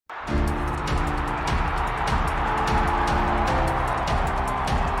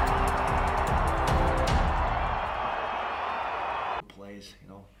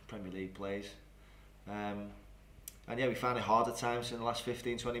Premier League plays. And yeah, we found it hard at times in the last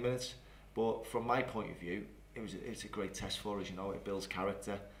 15-20 minutes. But from my point of view, it's a great test for us. You know, it builds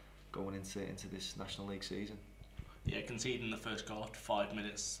character going into this National League season. Yeah, conceding the first goal after 5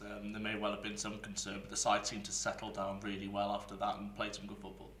 minutes, there may well have been some concern, but the side seemed to settle down really well after that and played some good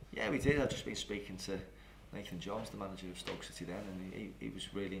football. Yeah, we did. I've just been speaking to Nathan Jones, the manager of Stoke City then, and he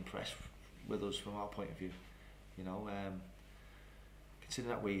was really impressed with us from our point of view. You know,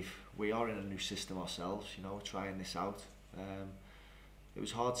 considering that we are in a new system ourselves, you know, trying this out. It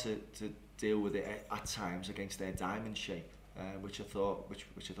was hard to deal with it at times against their diamond shape, which I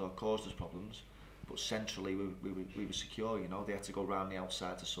thought caused us problems. But centrally we were secure. You know, they had to go round the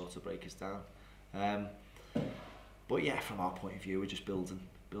outside to sort of break us down. But yeah, from our point of view, we're just building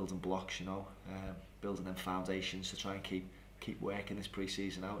blocks. You know, building them foundations to try and keep working this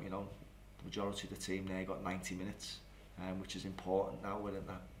pre-season out. You know, the majority of the team there got 90 minutes, which is important now. We're at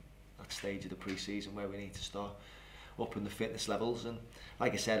that stage of the pre-season where we need to start upping the fitness levels. And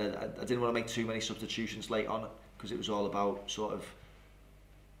like I said, I didn't want to make too many substitutions late on because it was all about sort of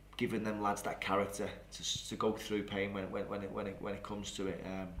giving them lads that character to go through pain when it comes to it.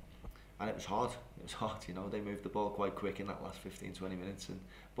 And it was hard. It was hard. You know, they moved the ball quite quick in that last 15-20 minutes.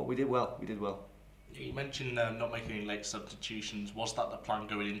 But we did well. We did well. You mentioned not making any late substitutions. Was that the plan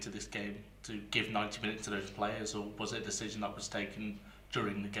going into this game, to give 90 minutes to those players, or was it a decision that was taken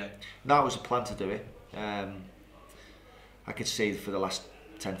during the game? No, it was a plan to do it. I could see for the last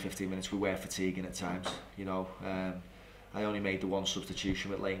 10-15 minutes we were fatiguing at times. You know, I only made the one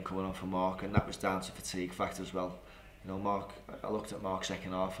substitution with Leighton coming on for Mark, and that was down to fatigue factor as well. You know, Mark, I looked at Mark's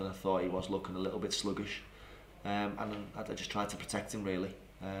second half and I thought he was looking a little bit sluggish, and I just tried to protect him really.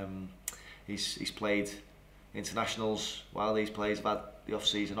 He's played internationals while these players have had the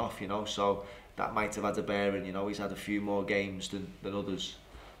off-season off, you know, so that might have had a bearing. You know, he's had a few more games than others,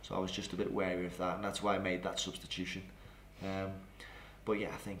 so I was just a bit wary of that, and that's why I made that substitution. But yeah,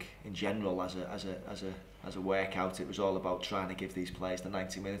 I think in general, as a workout, it was all about trying to give these players the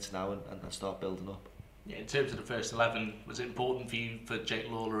 90 minutes now and start building up. Yeah, in terms of the first 11, was it important for you, for Jake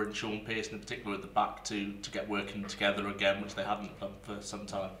Lawler and Sean Pearson in particular at the back, to get working together again, which they hadn't done for some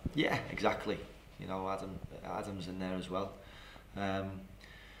time? Yeah, exactly. You know, Adam's in there as well.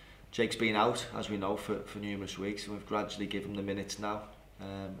 Jake's been out, as we know, for numerous weeks, and we've gradually given him the minutes now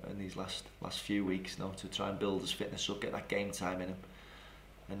in these last few weeks now to try and build his fitness up, get that game time in him,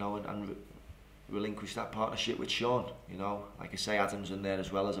 and relinquish that partnership with Sean. You know, like I say, Adam's in there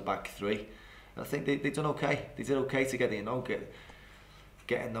as well as a back three. I think they've done okay. They did okay together, you know,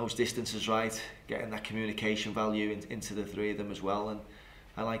 getting those distances right, getting that communication value into the three of them as well, and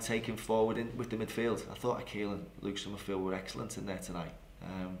I like taking forward with the midfield. I thought Akil and Luke Summerfield were excellent in there tonight.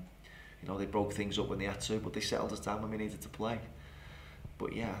 You know, they broke things up when they had to, but they settled us down when we needed to play.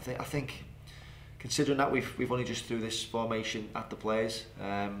 But yeah, I think considering that we've only just threw this formation at the players,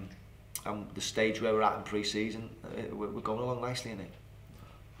 and the stage where we're at in pre-season, we're going along nicely in it.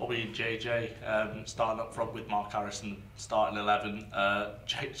 Bobby and JJ starting up front with Mark Harrison, starting 11.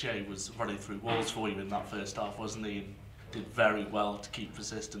 JJ was running through walls for you in that first half, wasn't he? And did very well to keep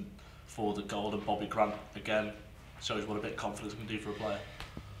persistent for the goal. And Bobby Grant again shows what a bit of confidence can do for a player.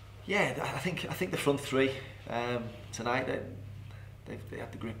 Yeah, I think the front three tonight they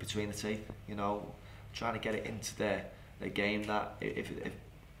had the grip between the teeth. You know, trying to get it into their game. That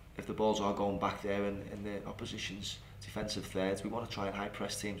if the balls are going back there in the opposition's defensive thirds, we want to try and high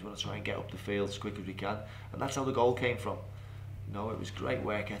press teams. We want to try and get up the field as quick as we can, and that's how the goal came from. You know, it was great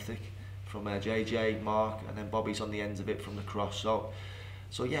work ethic from JJ, Mark, and then Bobby's on the ends of it from the cross.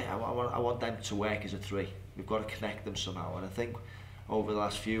 So yeah, I want them to work as a three. We've got to connect them somehow, and I think over the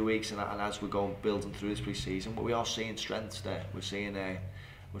last few weeks and as we're going building through this pre-season, but we are seeing strengths there. We're seeing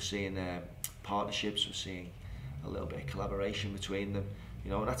partnerships. We're seeing a little bit of collaboration between them. You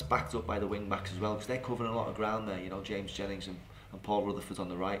know, and that's backed up by the wing backs as well, because they're covering a lot of ground there. You know, James Jennings and Paul Rutherford on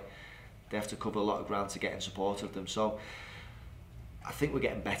the right, they have to cover a lot of ground to get in support of them. So I think we're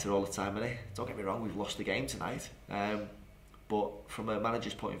getting better all the time, innit? Don't get me wrong, we've lost the game tonight, but from a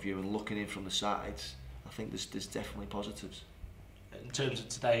manager's point of view and looking in from the sides, I think there's definitely positives. In terms of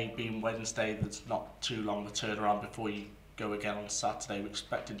today being Wednesday, there's not too long a turnaround before you go again on Saturday. We're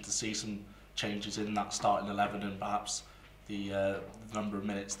expecting to see some changes in that starting 11 and perhaps the number of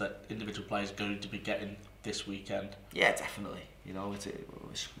minutes that individual players are going to be getting this weekend. Yeah, definitely. You know,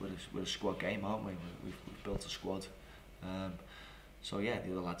 we're a squad game, aren't we? We've built a squad. So yeah,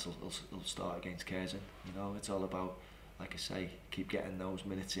 the other lads will start against Curzon. You know, it's all about, like I say, keep getting those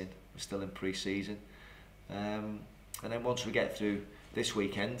minutes in. We're still in pre-season. And then once we get through this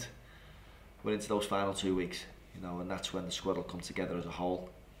weekend, we're into those final 2 weeks. You know, and that's when the squad will come together as a whole.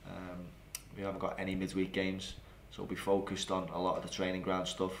 We haven't got any midweek games, so we'll be focused on a lot of the training ground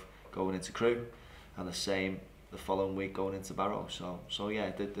stuff going into Crewe, and the same the following week going into Barrow. So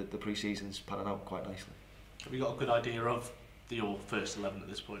yeah, the pre-season's panning out quite nicely. Have you got a good idea of your first 11 at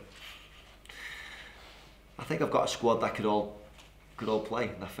this point? I think I've got a squad that could all play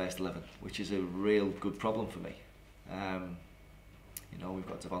in that first 11, which is a real good problem for me. You know, we've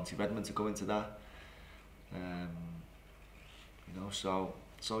got Devontae Redmond to go into that. You know, so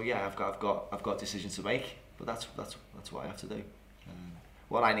yeah, I've got decisions to make, but that's what I have to do.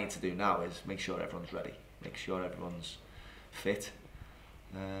 What I need to do now is make sure everyone's ready, make sure everyone's fit,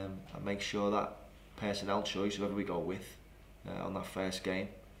 and make sure that personnel choice, whoever we go with on that first game,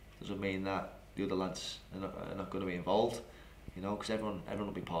 doesn't mean that the other lads are not going to be involved, you know, because everyone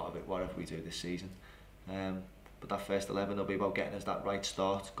will be part of it, whatever we do this season. But that first 11 will be about getting us that right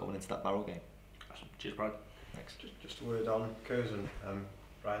start going into that Barrow game. Awesome. Cheers, Bryan. Thanks. Just a word on Curzon,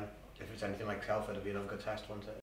 Bryan. If it's anything like Telford, it'll be another good test, won't it?